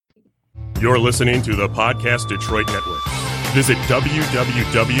You're listening to the Podcast Detroit Network. Visit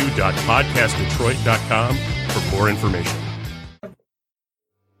www.podcastdetroit.com for more information.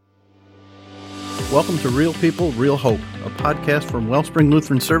 Welcome to Real People, Real Hope, a podcast from Wellspring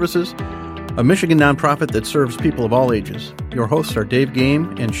Lutheran Services, a Michigan nonprofit that serves people of all ages. Your hosts are Dave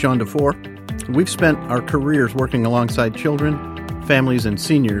Game and Sean DeFore. We've spent our careers working alongside children, families, and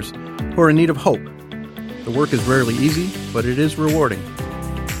seniors who are in need of hope. The work is rarely easy, but it is rewarding.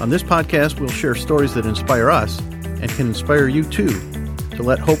 On this podcast, we'll share stories that inspire us and can inspire you too, to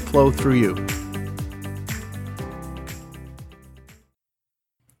let hope flow through you.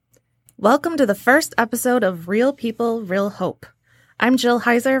 Welcome to the first episode of Real People, Real Hope. I'm Jill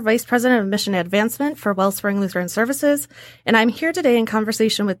Heiser, Vice President of Mission Advancement for Wellspring Lutheran Services, and I'm here today in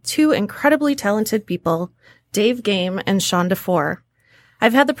conversation with two incredibly talented people, Dave Game and Sean DeFore.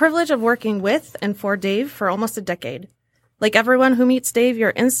 I've had the privilege of working with and for Dave for almost a decade. Like everyone who meets Dave,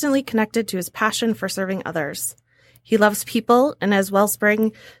 you're instantly connected to his passion for serving others. He loves people, and as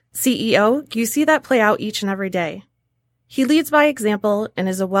Wellspring CEO, you see that play out each and every day. He leads by example and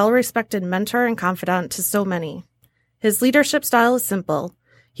is a well-respected mentor and confidant to so many. His leadership style is simple.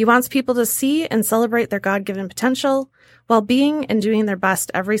 He wants people to see and celebrate their God-given potential while being and doing their best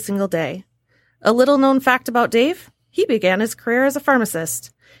every single day. A little-known fact about Dave, he began his career as a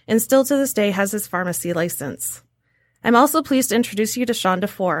pharmacist and still to this day has his pharmacy license. I'm also pleased to introduce you to Sean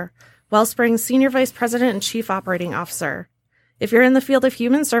DeFore, Wellspring's Senior Vice President and Chief Operating Officer. If you're in the field of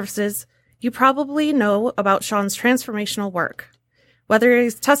human services, you probably know about Sean's transformational work. Whether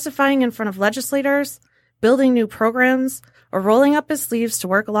he's testifying in front of legislators, building new programs, or rolling up his sleeves to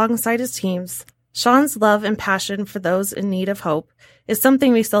work alongside his teams, Sean's love and passion for those in need of hope is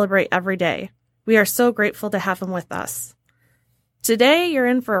something we celebrate every day. We are so grateful to have him with us. Today, you're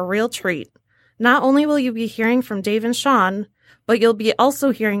in for a real treat. Not only will you be hearing from Dave and Sean, but you'll be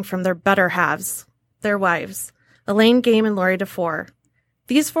also hearing from their better halves, their wives, Elaine Game and Lori DeFore.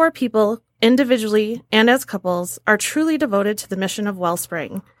 These four people, individually and as couples, are truly devoted to the mission of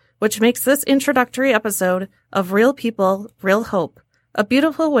Wellspring, which makes this introductory episode of Real People, Real Hope a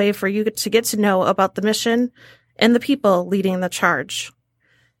beautiful way for you to get to know about the mission and the people leading the charge.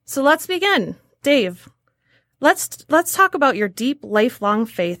 So let's begin. Dave, let's talk about your deep, lifelong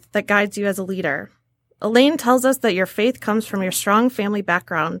faith that guides you as a leader. Elaine tells us that your faith comes from your strong family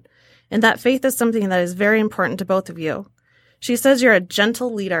background, and that faith is something that is very important to both of you. She says you're a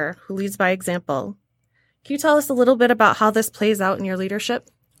gentle leader who leads by example. Can you tell us a little bit about how this plays out in your leadership?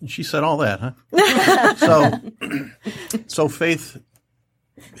 She said all that, huh? So faith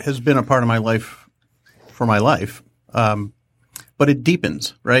has been a part of my life for my life, but it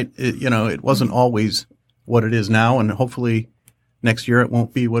deepens, right? It wasn't always what it is now, and hopefully next year it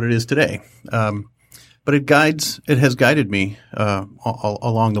won't be what it is today. But it has guided me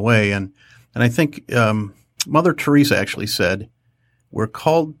along the way, and I think Mother Teresa actually said, "We're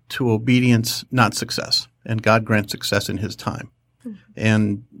called to obedience, not success, and God grants success in His time." Mm-hmm.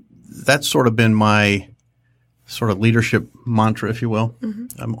 And that's sort of been my sort of leadership mantra, if you will. Mm-hmm.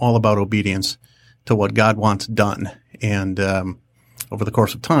 I'm all about obedience to what God wants done, and over the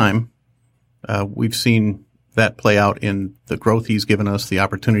course of time, we've seen that play out in the growth He's given us, the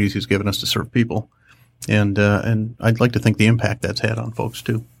opportunities He's given us to serve people, and I'd like to think the impact that's had on folks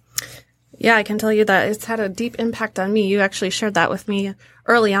too. Yeah, I can tell you that it's had a deep impact on me. You actually shared that with me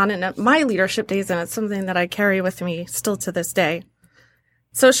early on in my leadership days, and it's something that I carry with me still to this day.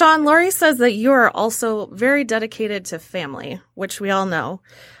 So, Sean, Lori says that you are also very dedicated to family, which we all know.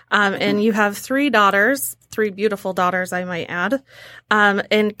 And you have three daughters, three beautiful daughters, I might add.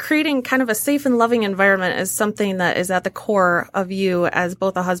 And creating kind of a safe and loving environment is something that is at the core of you as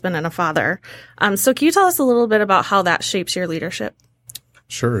both a husband and a father. So can you tell us a little bit about how that shapes your leadership?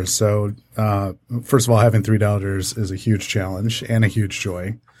 Sure. So, first of all, having three daughters is a huge challenge and a huge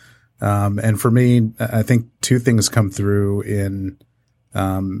joy. And for me, I think two things come through in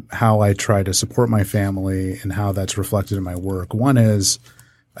how I try to support my family and how that's reflected in my work. One is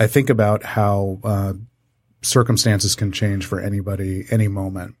I think about how circumstances can change for anybody, any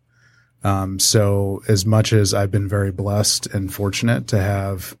moment. So as much as I've been very blessed and fortunate to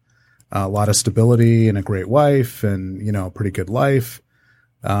have a lot of stability and a great wife and, a pretty good life,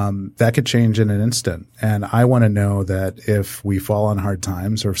 that could change in an instant. And I want to know that if we fall on hard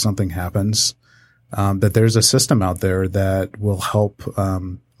times or if something happens, that there's a system out there that will help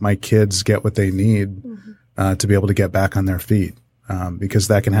my kids get what they need to be able to get back on their feet, because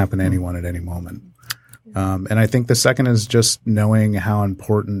that can happen to anyone at any moment. And I think the second is just knowing how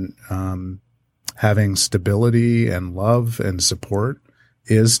important having stability and love and support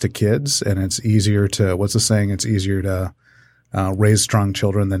is to kids. And it's easier to, what's the saying? It's easier to raise strong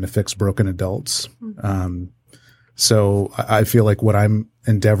children than to fix broken adults. So I feel like what I'm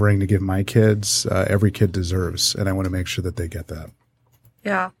endeavoring to give my kids, every kid deserves, and I want to make sure that they get that.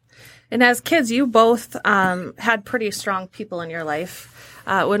 Yeah. And as kids, you both had pretty strong people in your life.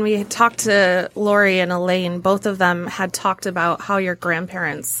 When we talked to Lori and Elaine, both of them had talked about how your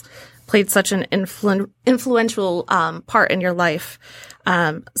grandparents played such an influential part in your life.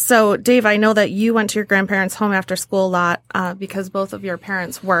 So, Dave, I know that you went to your grandparents' home after school a lot because both of your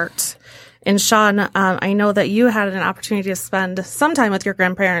parents worked. And Sean, I know that you had an opportunity to spend some time with your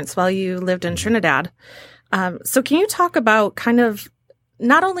grandparents while you lived in Trinidad. So can you talk about kind of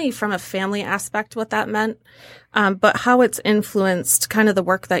not only from a family aspect what that meant, but how it's influenced kind of the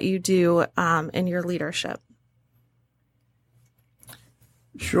work that you do in your leadership?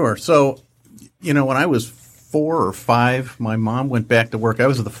 Sure. So, when I was 4 or 5, my mom went back to work. I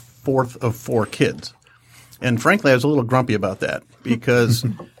was the fourth of 4 kids. And frankly, I was a little grumpy about that because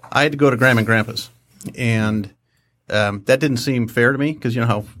I had to go to Grandma and Grandpa's. And that didn't seem fair to me because you know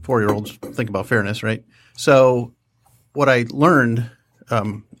how 4-year-olds think about fairness, right? So what I learned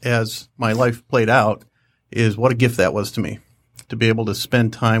as my life played out is what a gift that was to me, to be able to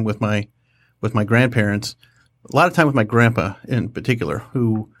spend time with my grandparents, a lot of time with my grandpa in particular,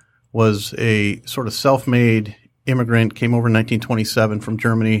 who was a sort of self-made immigrant, came over in 1927 from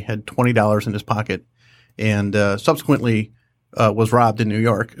Germany, had $20 in his pocket, and subsequently was robbed in New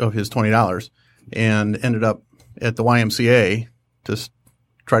York of his $20 and ended up at the YMCA to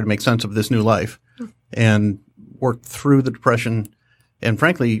try to make sense of this new life and worked through the Depression and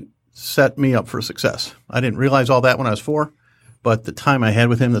frankly set me up for success. I didn't realize all that when I was 4, but the time I had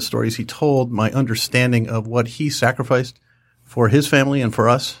with him, the stories he told, my understanding of what he sacrificed for his family and for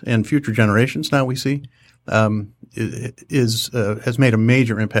us and future generations now we see has made a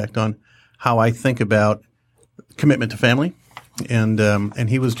major impact on how I think about commitment to family. And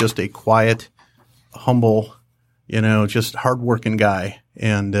he was just a quiet, humble, just hardworking guy.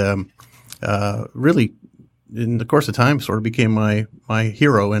 And really, in the course of time, sort of became my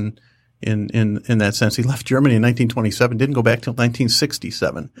hero in that sense. He left Germany in 1927, didn't go back till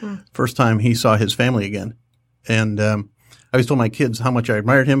 1967. First time he saw his family again. And I always told my kids how much I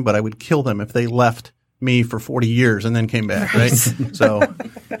admired him, but I would kill them if they left me for 40 years and then came back, right? So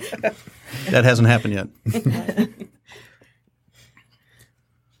that hasn't happened yet.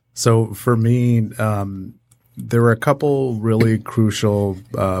 So for me, there were a couple really crucial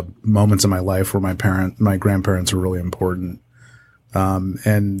moments in my life where my grandparents were really important.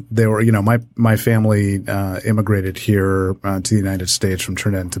 And they were, my family immigrated here to the United States from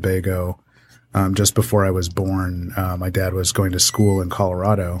Trinidad and Tobago just before I was born. My dad was going to school in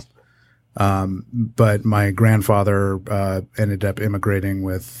Colorado. But my grandfather ended up immigrating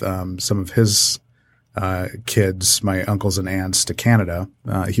with some of his kids, my uncles and aunts, to Canada.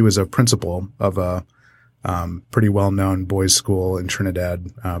 He was a principal of a pretty well-known boys' school in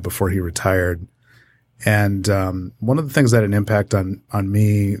Trinidad before he retired. And one of the things that had an impact on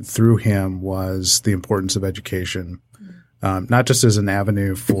me through him was the importance of education, not just as an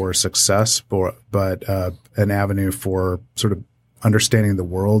avenue for success, but an avenue for sort of understanding the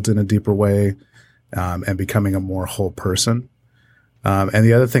world in a deeper way and becoming a more whole person. And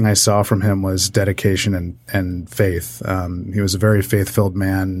the other thing I saw from him was dedication and faith. He was a very faith-filled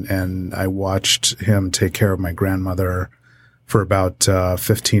man, and I watched him take care of my grandmother for about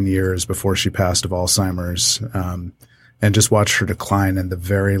 15 years before she passed of Alzheimer's, and just watched her decline in the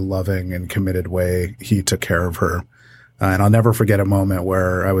very loving and committed way he took care of her. And I'll never forget a moment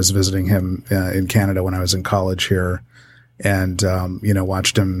where I was visiting him in Canada when I was in college here, and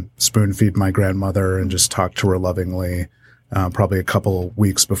watched him spoon feed my grandmother and just talk to her lovingly. Probably a couple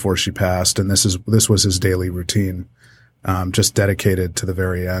weeks before she passed, and this was his daily routine, just dedicated to the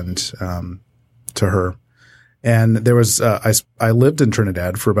very end to her. And there was I lived in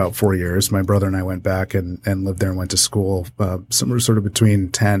Trinidad for about 4 years. My brother and I went back and lived there and went to school somewhere sort of between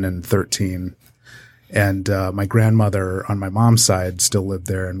 10 and 13. And my grandmother on my mom's side still lived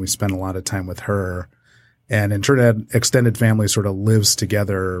there, and we spent a lot of time with her. And in Trinidad, extended family sort of lives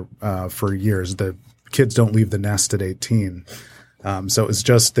together for years. The kids don't leave the nest at 18. So it's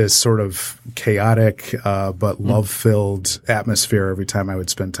just this sort of chaotic but love-filled atmosphere every time I would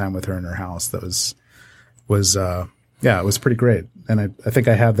spend time with her in her house. That was it was pretty great. And I think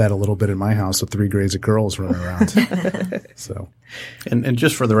I have that a little bit in my house with 3 grades of girls running around. So, and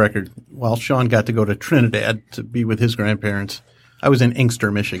just for the record, while Sean got to go to Trinidad to be with his grandparents, I was in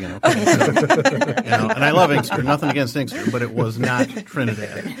Inkster, Michigan. Okay? And I love Inkster. Nothing against Inkster, but it was not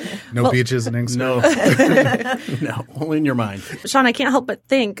Trinidad. No beaches in Inkster? No, only in your mind. Sean, I can't help but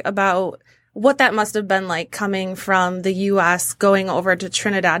think about what that must have been like coming from the U.S., going over to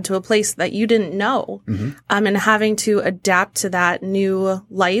Trinidad, to a place that you didn't know, and having to adapt to that new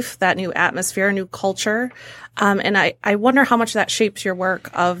life, that new atmosphere, new culture. And I wonder how much that shapes your work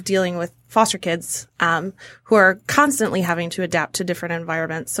of dealing with foster kids who are constantly having to adapt to different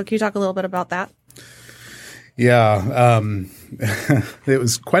environments. So can you talk a little bit about that? Yeah, it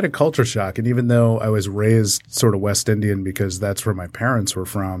was quite a culture shock. And even though I was raised sort of West Indian because that's where my parents were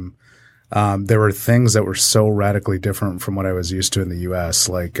from, there were things that were so radically different from what I was used to in the U.S.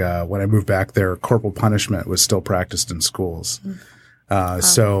 Like when I moved back there, corporal punishment was still practiced in schools.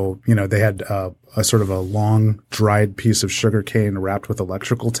 So, they had a sort of a long dried piece of sugar cane wrapped with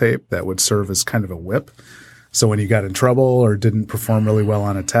electrical tape that would serve as kind of a whip. So when you got in trouble or didn't perform really well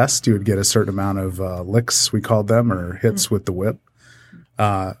on a test, you would get a certain amount of licks, we called them, or hits with the whip.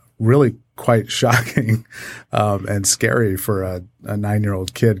 Really quite shocking and scary for a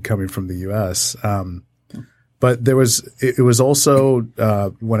 9-year-old kid coming from the U.S. But it was also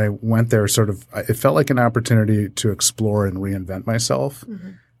when I went there, it felt like an opportunity to explore and reinvent myself.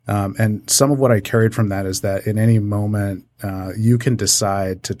 And some of what I carried from that is that in any moment, you can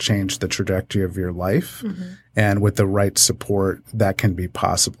decide to change the trajectory of your life. And with the right support, that can be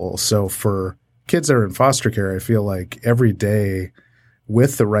possible. So for kids that are in foster care, I feel like every day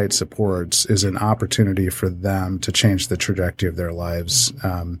with the right supports is an opportunity for them to change the trajectory of their lives,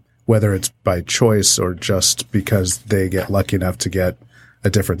 whether it's by choice or just because they get lucky enough to get a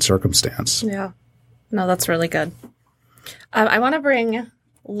different circumstance. Yeah. No, that's really good. I want to bring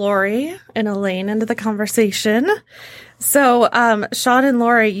Lori and Elaine into the conversation. So, Sean and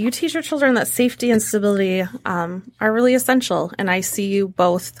Lori, you teach your children that safety and stability are really essential. And I see you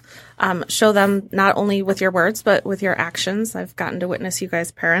both show them not only with your words, but with your actions. I've gotten to witness you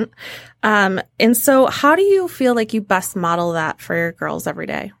guys parent. And so how do you feel like you best model that for your girls every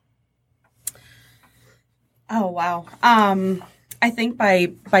day? Oh, wow. I think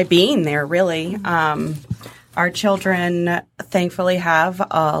by being there, really. Our children thankfully have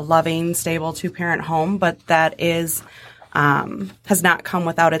a loving, stable 2-parent home, but that is has not come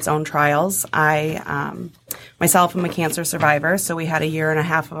without its own trials. I myself am a cancer survivor, so we had a year and a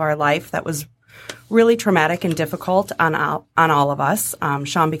half of our life that was really traumatic and difficult on all of us.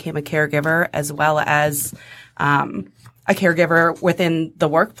 Sean became a caregiver as well as a caregiver within the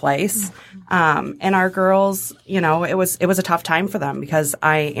workplace. And our girls, it was a tough time for them because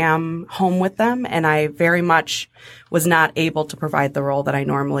I am home with them and I very much was not able to provide the role that I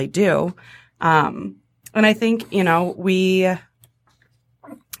normally do. And I think, we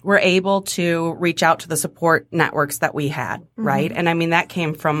were able to reach out to the support networks that we had, right? And I mean, that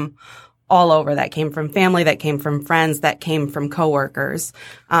came from all over. That came from family, that came from friends, that came from coworkers,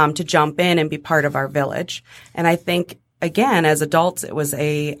 to jump in and be part of our village. And I think, again, as adults, it was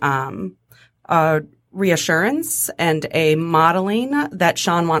a reassurance and a modeling that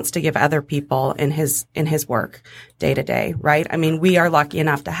Sean wants to give other people in his work day to day, right? I mean, we are lucky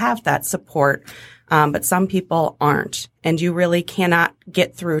enough to have that support, but some people aren't. And you really cannot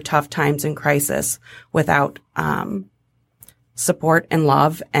get through tough times and crisis without support and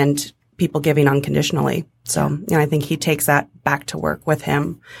love and people giving unconditionally. So, I think he takes that back to work with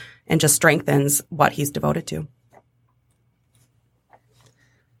him and just strengthens what he's devoted to.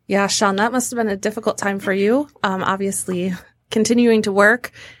 Yeah, Sean, that must have been a difficult time for you. Obviously, continuing to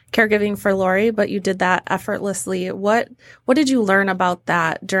work, caregiving for Lori, but you did that effortlessly. What did you learn about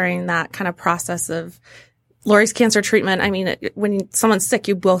that during that kind of process of Lori's cancer treatment? I mean, when someone's sick,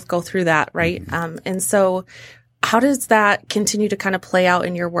 you both go through that, right? And so how does that continue to kind of play out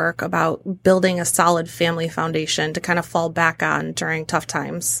in your work about building a solid family foundation to kind of fall back on during tough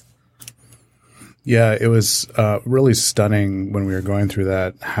times? Yeah, it was really stunning when we were going through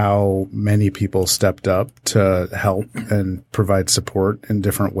that, how many people stepped up to help and provide support in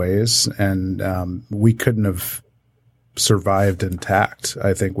different ways. And we couldn't have survived intact,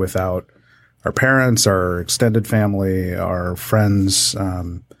 I think, without our parents, our extended family, our friends,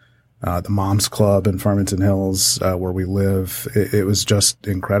 the Moms Club in Farmington Hills, where we live. It was just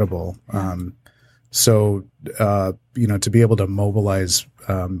incredible. So, to be able to mobilize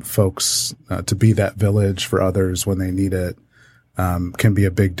folks to be that village for others when they need it can be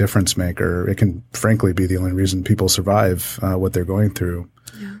a big difference maker. It can, frankly, be the only reason people survive what they're going through.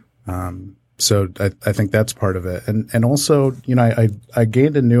 Yeah. So I think that's part of it. And also, I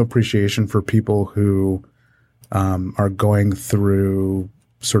gained a new appreciation for people who are going through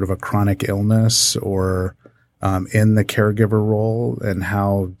sort of a chronic illness or in the caregiver role and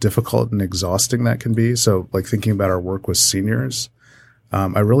how difficult and exhausting that can be. So like thinking about our work with seniors,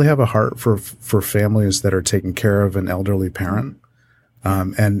 I really have a heart for families that are taking care of an elderly parent.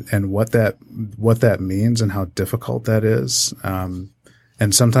 And what that means and how difficult that is.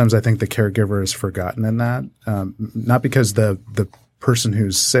 And sometimes I think the caregiver is forgotten in that, not because the person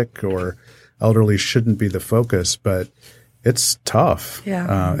who's sick or elderly shouldn't be the focus, but it's tough.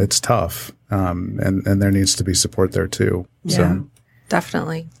 Yeah. It's tough. And there needs to be support there too. Yeah, So.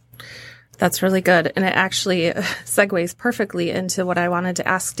 definitely. That's really good. And it actually segues perfectly into what I wanted to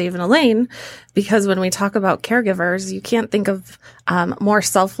ask Dave and Elaine, because when we talk about caregivers, you can't think of more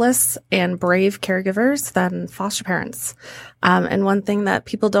selfless and brave caregivers than foster parents. And one thing that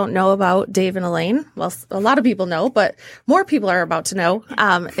people don't know about Dave and Elaine, well, a lot of people know, but more people are about to know,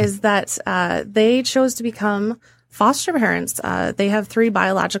 is that they chose to become foster parents. They have 3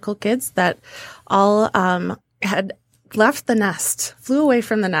 biological kids that all had left the nest, flew away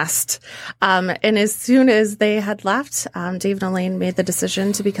from the nest. And as soon as they had left, Dave and Elaine made the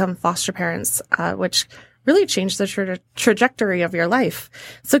decision to become foster parents, which really changed the trajectory of your life.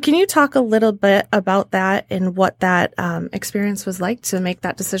 So can you talk a little bit about that and what that experience was like to make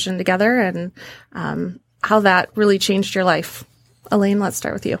that decision together, and how that really changed your life? Elaine, let's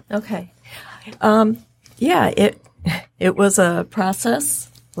start with you. Okay. It was a process,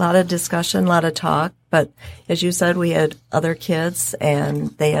 a lot of discussion, a lot of talk. But as you said, we had other kids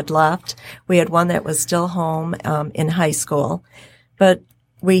and they had left. We had one that was still home in high school. But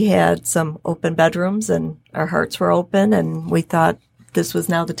we had some open bedrooms and our hearts were open, and we thought this was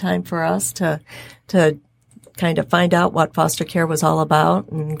now the time for us to kind of find out what foster care was all about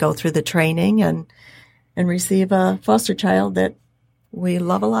and go through the training and receive a foster child that we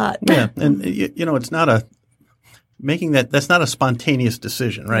love a lot. Yeah. And, it's not that's not a spontaneous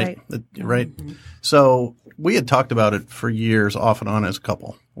decision, right? Right. Mm-hmm. So we had talked about it for years off and on as a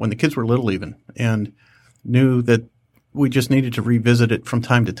couple when the kids were little even, and knew that we just needed to revisit it from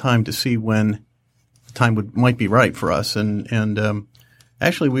time to time to see when the time might be right for us. And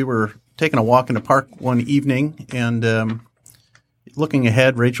actually we were taking a walk in the park one evening and looking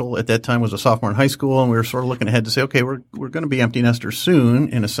ahead. Rachel at that time was a sophomore in high school, and we were sort of looking ahead to say, okay, we're going to be empty nesters soon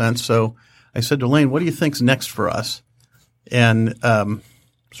in a sense. So I said to Elaine, what do you think's next for us? And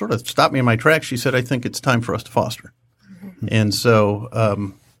sort of stopped me in my tracks. She said, I think it's time for us to foster. Mm-hmm. And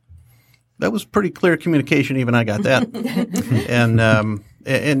so that was pretty clear communication. Even I got that.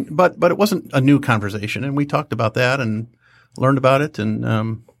 But it wasn't a new conversation. And we talked about that and learned about it.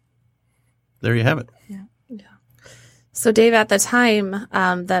 And there you have it. Yeah. So, Dave, at the time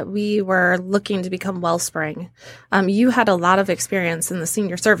that we were looking to become Wellspring, you had a lot of experience in the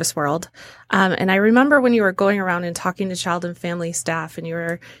senior service world. And I remember when you were going around and talking to child and family staff, and you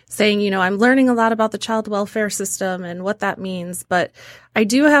were saying, I'm learning a lot about the child welfare system and what that means, but I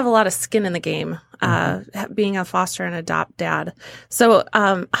do have a lot of skin in the game, being a foster and adopt dad. So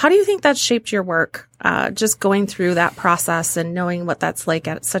how do you think that shaped your work, just going through that process and knowing what that's like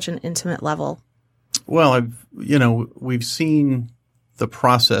at such an intimate level? Well, we've seen the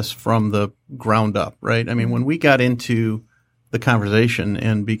process from the ground up, right? I mean, when we got into the conversation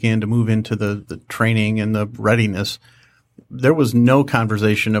and began to move into the training and the readiness, there was no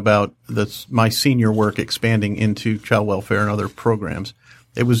conversation about my senior work expanding into child welfare and other programs.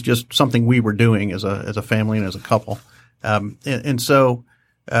 It was just something we were doing as a family and as a couple. So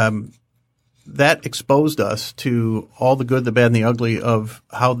that exposed us to all the good, the bad, and the ugly of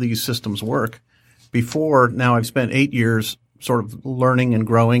how these systems work. Before now, I've spent 8 years sort of learning and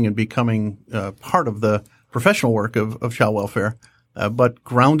growing and becoming part of the professional work of child welfare, but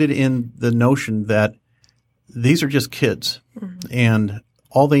grounded in the notion that these are just kids, and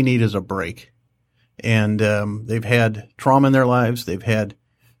all they need is a break. And they've had trauma in their lives. They've had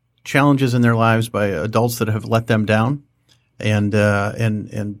challenges in their lives by adults that have let them down, and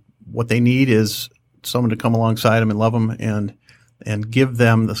what they need is someone to come alongside them and love them and give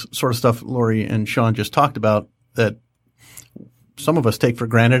them the sort of stuff Lori and Sean just talked about that some of us take for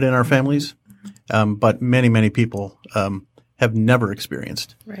granted in our families, but many, many people have never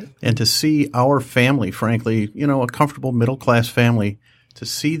experienced. Right. And to see our family, frankly, a comfortable middle-class family, to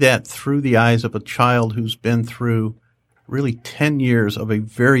see that through the eyes of a child who's been through really 10 years of a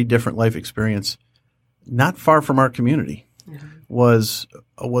very different life experience, not far from our community, was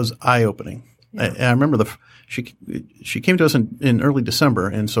eye-opening. Yeah. I remember she came to us in early December,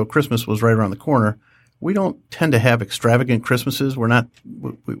 and so Christmas was right around the corner. We don't tend to have extravagant Christmases. We're not,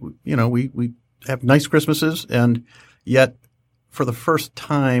 we have nice Christmases, and yet for the first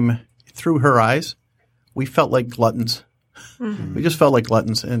time through her eyes, we felt like gluttons. Mm-hmm. We just felt like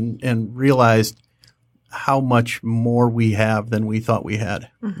gluttons and realized how much more we have than we thought we had.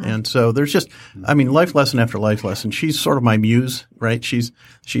 Mm-hmm. And so there's just, life lesson after life lesson. She's sort of my muse, right? She's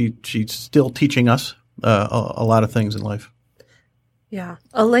still teaching us a lot of things in life. Yeah.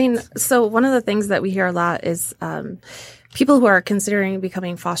 Elaine, so one of the things that we hear a lot is people who are considering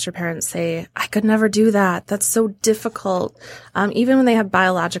becoming foster parents say, I could never do that. That's so difficult. Even when they have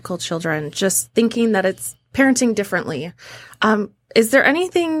biological children, just thinking that it's parenting differently. Is there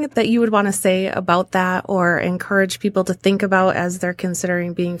anything that you would want to say about that or encourage people to think about as they're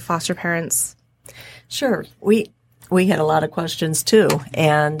considering being foster parents? Sure. We had a lot of questions too.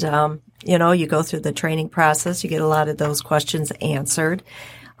 And, you go through the training process, you get a lot of those questions answered.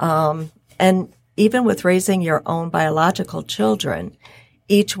 And even with raising your own biological children,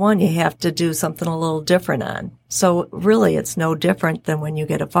 each one you have to do something a little different on. So really it's no different than when you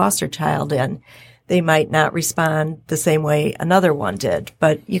get a foster child in. They might not respond the same way another one did,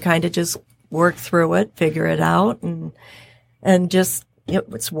 but you kind of just work through it, figure it out, and just,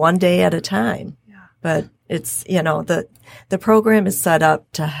 it's one day at a time. Yeah. But it's, the program is set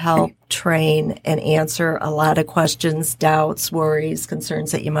up to help train and answer a lot of questions, doubts, worries,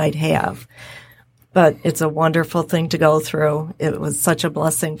 concerns that you might have. But it's a wonderful thing to go through. It was such a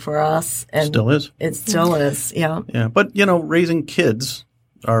blessing for us. And still is. It still is, yeah. Yeah, but, raising kids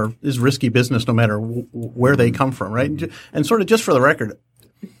is risky business no matter where they come from, right? And sort of just for the record,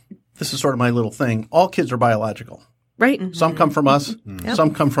 this is sort of my little thing. All kids are biological. Right. Mm-hmm. Some come from us. Mm-hmm.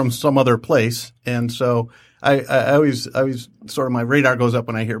 Some come from some other place. And so I always sort of my radar goes up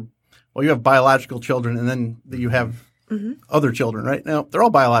when I hear, well, you have biological children and then you have other children, right? Now, they're all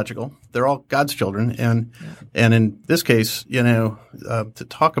biological. They're all God's children. And in this case, to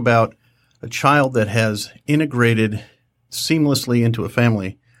talk about a child that has integrated seamlessly into a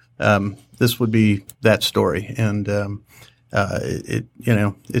family, this would be that story. And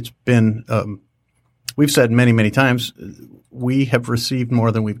it's been we've said many, many times, we have received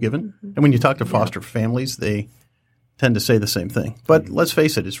more than we've given. And when you talk to foster families, they tend to say the same thing. But let's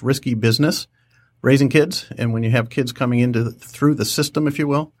face it, it's risky business raising kids. And when you have kids coming through the system, if you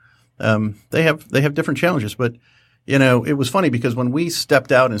will, they have different challenges. But, it was funny because when we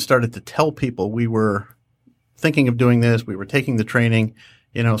stepped out and started to tell people we were thinking of doing this, we were taking the training,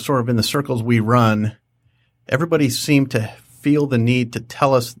 sort of in the circles we run, everybody seemed to feel the need to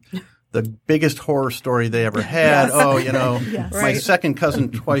tell us the biggest horror story they ever had. Yes. Oh, yes. My second cousin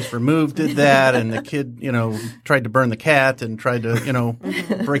twice removed did that, and the kid, tried to burn the cat and tried to,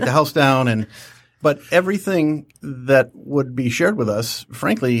 break the house down. But everything that would be shared with us,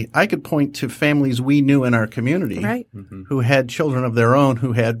 frankly, I could point to families we knew in our community who had children of their own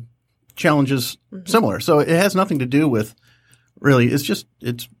who had challenges similar. So it has nothing to do with really, it's just,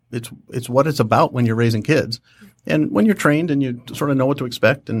 it's what it's about when you're raising kids. And when you're trained and you sort of know what to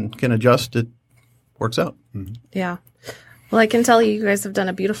expect and can adjust, it works out. Mm-hmm. Yeah. Well, I can tell you guys have done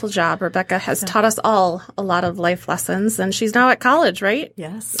a beautiful job. Rebecca has taught us all a lot of life lessons, and she's now at college, right?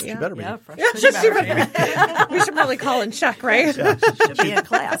 Yes. She better be. Yeah, she better be. We should probably call and check, right? Yeah, she should be in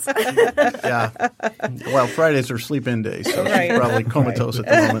class. Yeah. Well, Fridays are sleep-in days, so she's probably comatose at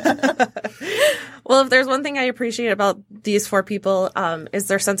the moment. Well, if there's one thing I appreciate about these four people, is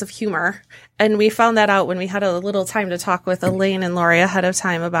their sense of humor. And we found that out when we had a little time to talk with Elaine and Lori ahead of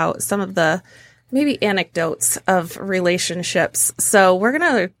time about some of the maybe anecdotes of relationships. So we're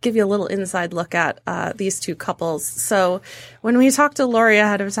going to give you a little inside look at these two couples. So when we talked to Lori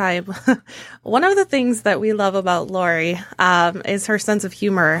ahead of time, one of the things that we love about Lori is her sense of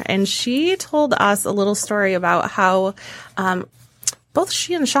humor. And she told us a little story about how both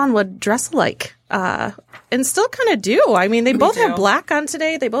she and Sean would dress alike. And still kind of do. I mean, they both have black on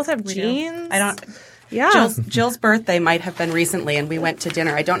today. They both have jeans. Yeah. Jill's birthday might have been recently, and we went to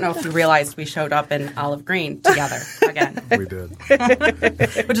dinner. I don't know if you realized we showed up in olive green together again. We did.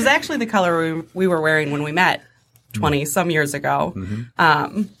 Which is actually the color we were wearing when we met 20-some years ago.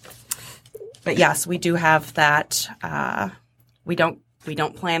 Mm-hmm. But yes, we do have that. We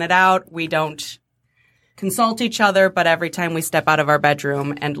don't plan it out. We don't consult each other, but every time we step out of our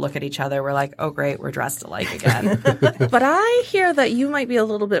bedroom and look at each other, we're like, oh, great, we're dressed alike again. But I hear that you might be a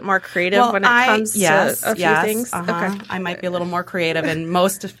little bit more creative when it comes to a few things. Okay. I might be a little more creative in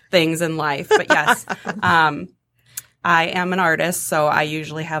most things in life, but yes. I am an artist, so I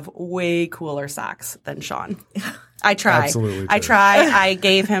usually have way cooler socks than Sean. I try. Absolutely. I try. I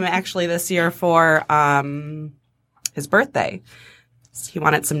gave him actually this year for his birthday. He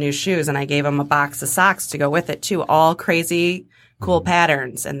wanted some new shoes, and I gave him a box of socks to go with it, too. All crazy, cool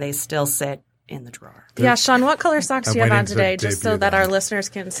patterns, and they still sit in the drawer. Yeah, Sean, what color socks do you have on today, just so that our listeners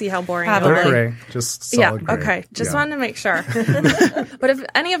can see how boring it They're is? gray, just solid gray. Okay. Just wanted to make sure. But if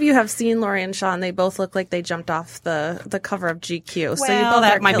any of you have seen Lori and Sean, they both look like they jumped off the cover of GQ. Well, so you both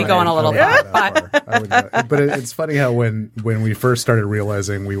that might be going a little far. But it's funny how when we first started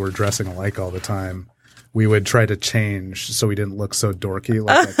realizing we were dressing alike all the time, we would try to change so we didn't look so dorky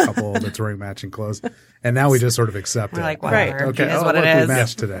like a couple that's wearing matching clothes. And now we just sort of accept We're it. like, whatever. Okay, It is what it look, we is.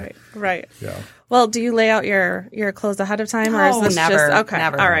 matched today. Right. Yeah. Well, do you lay out your clothes ahead of time, or is No, this never, just okay?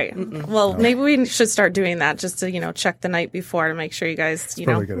 never. All right. Well, maybe we should start doing that just to check the night before to make sure you guys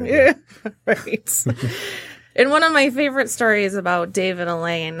probably a good idea. right. And one of my favorite stories about Dave and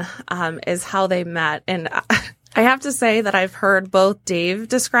Elaine is how they met, and I have to say that I've heard both Dave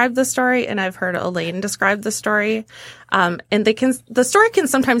describe the story and I've heard Elaine describe the story. And the story can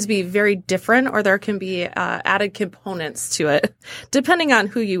sometimes be very different, or there can be added components to it, depending on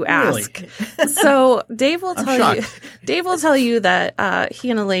who you ask. Really? So Dave will tell you that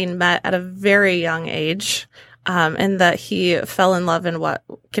he and Elaine met at a very young age, and that he fell in love in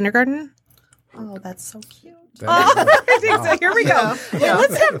kindergarten? Oh, that's so cute. So here we go. Yeah,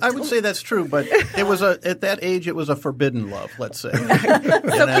 I would say that's true, but it was at that age it was a forbidden love. Let's say,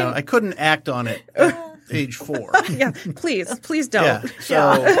 I couldn't act on it at age 4. Yeah, please don't. Yeah.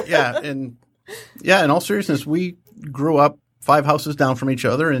 So in all seriousness, we grew up 5 houses down from each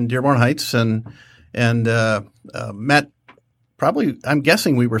other in Dearborn Heights, and met. Probably, I'm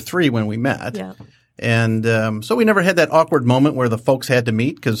guessing we were 3 when we met. Yeah. And so we never had that awkward moment where the folks had to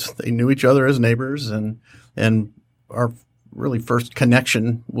meet because they knew each other as neighbors, and our really first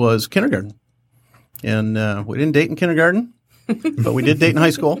connection was kindergarten. And we didn't date in kindergarten, but we did date in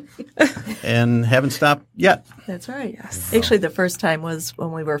high school, and haven't stopped yet. That's right. Yes. Actually, the first time was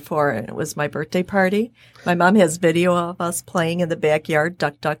when we were 4, and it was my birthday party. My mom has video of us playing in the backyard,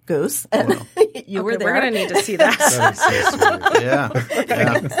 Duck, Duck, Goose. And you were there. We're going to need to see that. That is so sweet. Yeah.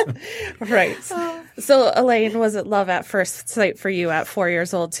 Right. So, Elaine, was it love at first sight for you at 4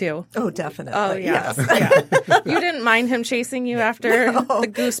 years old, too? Oh, definitely. Oh, yes. Yes. Yeah. You didn't mind him chasing you after the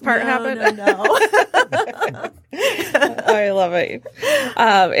goose part happened? No. I love it.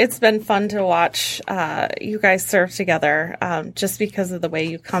 It's been fun to watch you guys serve together, just because of the way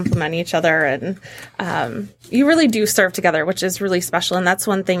you complement each other, and you really do serve together, which is really special. And that's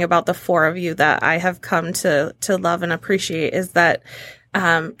one thing about the 4 of you that I have come to love and appreciate is that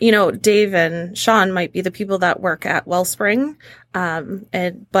Dave and Sean might be the people that work at Wellspring,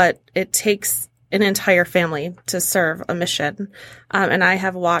 but it takes an entire family to serve a mission. And I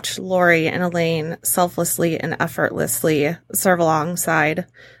have watched Lori and Elaine selflessly and effortlessly serve alongside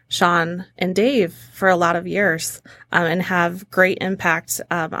Sean and Dave for a lot of years, and have great impact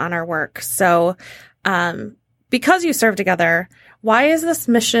on our work. So because you serve together, why is this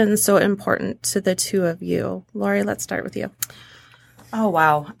mission so important to the 2 of you? Lori, let's start with you. Oh,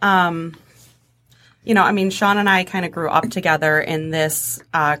 wow. Sean and I kind of grew up together in this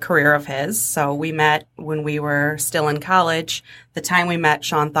career of his. So we met when we were still in college. The time we met,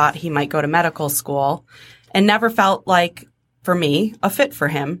 Sean thought he might go to medical school and never felt like, for me, a fit for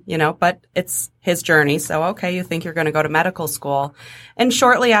him, but it's his journey. So, okay, you think you're going to go to medical school. And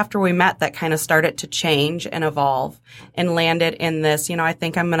shortly after we met, that kind of started to change and evolve and landed in this, I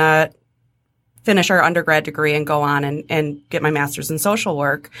think I'm going to finish our undergrad degree and go on and get my master's in social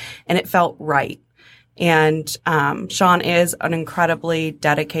work. And it felt right. And Sean is an incredibly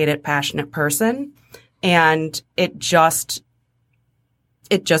dedicated, passionate person. And it just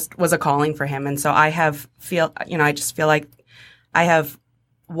was a calling for him. And so I just feel like I have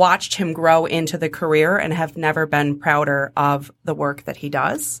watched him grow into the career and have never been prouder of the work that he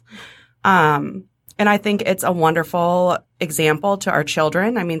does. And I think it's a wonderful example to our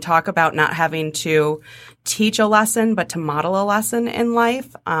children. I mean, talk about not having to teach a lesson, but to model a lesson in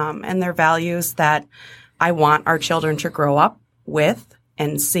life, and their values that I want our children to grow up with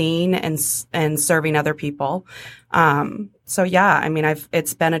and seeing and serving other people. So yeah, I mean,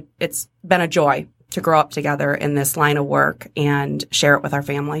 it's been a joy to grow up together in this line of work and share it with our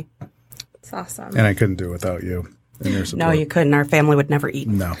family. It's awesome. And I couldn't do it without you and your support. No, you couldn't. Our family would never eat.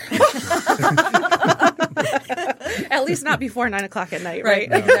 No. At least not before 9:00 at night, right?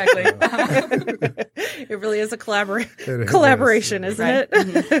 Exactly. It really is a collaboration, isn't it?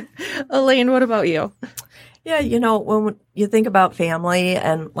 Mm-hmm. Elaine, what about you? Yeah, when you think about family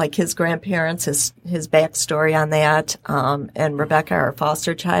and like his grandparents, his backstory on that, and Rebecca, our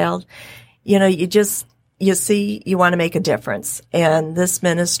foster child, you want to make a difference. And this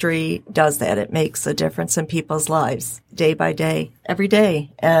ministry does that. It makes a difference in people's lives day by day, every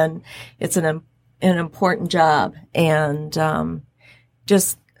day. And it's an important job. And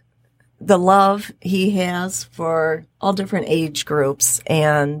just the love he has for all different age groups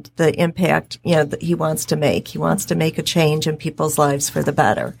and the impact, that he wants to make. He wants to make a change in people's lives for the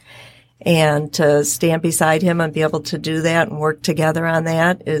better. And to stand beside him and be able to do that and work together on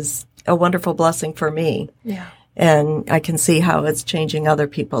that is a wonderful blessing for me. Yeah. And I can see how it's changing other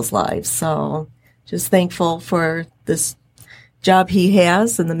people's lives. So just thankful for this job he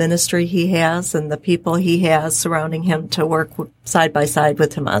has and the ministry he has and the people he has surrounding him to work side by side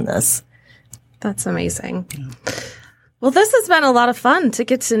with him on this. That's amazing. Yeah. Well, this has been a lot of fun to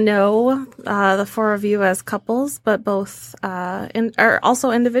get to know the four of you as couples, but both or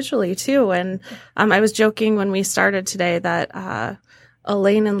also individually too. And I was joking when we started today that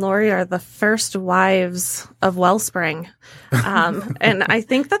Elaine and Lori are the first wives of Wellspring, and I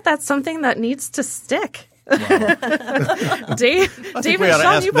think that that's something that needs to stick. Wow. Dave and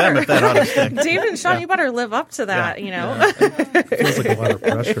Sean, you better live up to that. Yeah. You know, feels like a lot of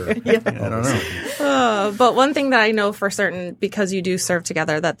pressure. I don't know. But one thing that I know for certain, because you do serve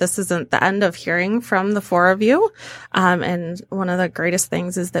together, that this isn't the end of hearing from the four of you. And one of the greatest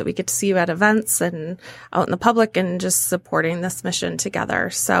things is that we get to see you at events and out in the public and just supporting this mission together.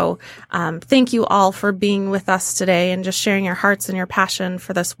 So thank you all for being with us today and just sharing your hearts and your passion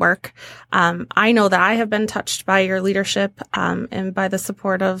for this work. I know that I have been touched by your leadership and by the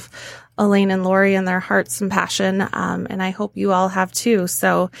support of Elaine and Lori and their hearts and passion, and I hope you all have too.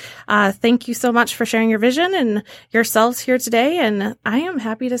 So thank you so much for sharing your vision and yourselves here today, and I am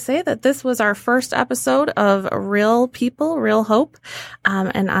happy to say that this was our first episode of Real People, Real Hope,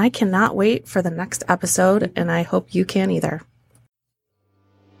 and I cannot wait for the next episode, and I hope you can either.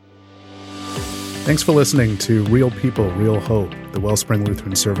 Thanks for listening to Real People, Real Hope, the Wellspring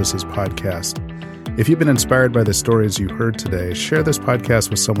Lutheran Services podcast. If you've been inspired by the stories you heard today, share this podcast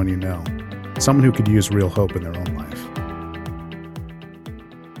with someone you know, someone who could use real hope in their own life.